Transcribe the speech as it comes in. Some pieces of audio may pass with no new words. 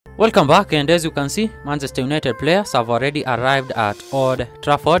Welcome back, and as you can see, Manchester United players have already arrived at Old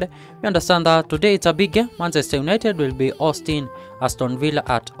Trafford. We understand that today it's a big game. Manchester United will be hosting Aston Villa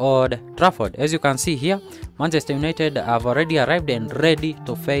at Old Trafford. As you can see here, Manchester United have already arrived and ready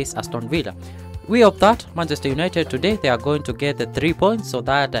to face Aston Villa. We hope that Manchester United today they are going to get the 3 points so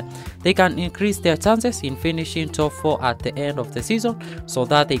that they can increase their chances in finishing top 4 at the end of the season, so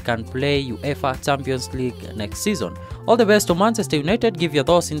that they can play UEFA Champions League next season. All the best to Manchester United. Give your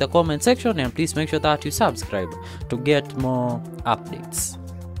thoughts in the comment section, and please make sure that you subscribe to get more updates.